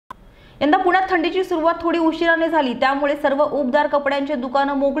यंदा पुण्यात थंडीची सुरुवात थोडी उशिराने झाली, त्यामुळे सर्व उबदार कपड्यांचे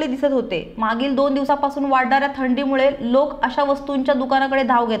दुकानं मोकळी दिसत होते। मागील 2 दिवसापासून वाढणाऱ्या थंडीमुळे लोक अशा वस्तूंच्या दुकानाकडे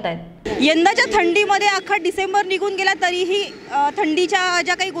धाव घेत आहेत। यंदाच्या थंडीमध्ये अख्खा डिसेंबर निघून गेला तरीही थंडीच्या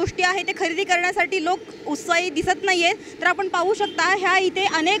ज्या काही गोष्टी आहेत ते खरेदी करण्यासाठी लोक उत्साही दिसत नाहीयेत। तर आपण पाहू शकता ह्या इथे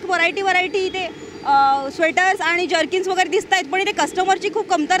अनेक व्हरायटी इथे स्वेटर्स आणि जर्किन्स वगैरे दिसत आहेत, पण इथे कस्टमरची खूप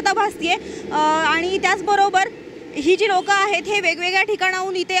कमतरता भासते आणि त्याचबरोबर ही जी लोक आहेत हे वेगवेगळ्या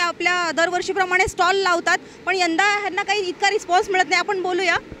ठिकाणाहून इथे आपल्या दरवर्षीप्रमाणे स्टॉल लावतात, पण यंदा ह्यांना काही इतका रिस्पॉन्स मिळत नाही। आपण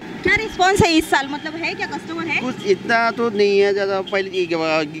बोलूया, क्या रिस्पॉन्स है इस साल, मतलब है क्या कस्टमर है? कुछ इतना तो नहीं है ज़्यादा।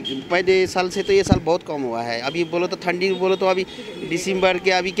 पहले साल से तो ये साल बहुत कम हुआ है। अभी बोलो तो ठंडी बोलो तो अभी दिसंबर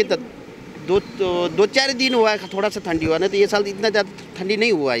के अभी कितना 2-4 दिन हुआ है, थोड़ा सा ठंडी हुआ, नहीं तो ये साल इतना ज़्यादा ठंडी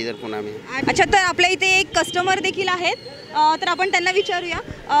नहीं हुआ इधर पुणे में। अच्छा, तर आपल्या इथे एक कस्टमर देखील आहेत, तर आपण त्यांना विचारूया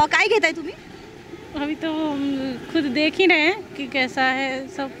काय घेताय तुम्ही? अभी तो खुद देख ही रहे हैं कि कैसा है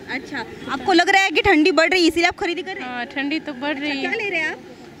सब। अच्छा, आपको लग रहा है कि ठंडी बढ़ रही है इसीलिए आप खरीदी कर रहे हैं? हाँ, ठंडी तो बढ़ रही है। क्या ले रहे हैं आप?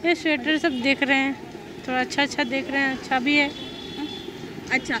 ये स्वेटर सब देख रहे हैं, थोड़ा अच्छा देख रहे हैं, अच्छा भी है।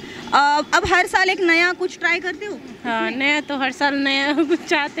 अच्छा, अब हर साल एक नया कुछ ट्राई करते हो? हाँ, नया तो हर साल नया कुछ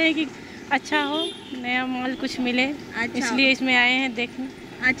चाहते हैं कि अच्छा हो, नया माल कुछ मिले। अच्छा, इसलिए इसमें आए हैं देखने।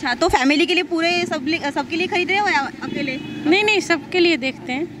 अच्छा, तो फैमिली के लिए पूरे सबके लिए खरीद रहे हो या अकेले? नहीं, सबके लिए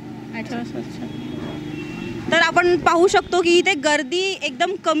देखते हैं। अच्छा, तर आपण पाहू शकतो की इथे गर्दी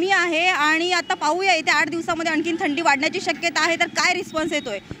एकदम कमी आहे आणि आता पाहूया इथे 8 दिवसामध्ये आणखीन थंडी वाढण्याची शक्यता आहे, तर काय रिस्पॉन्स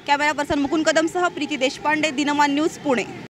येतोय। कॅमेरा पर्सन मुकुंद कदमसह प्रीती देशपांडे, दिनमान न्यूज, पुणे।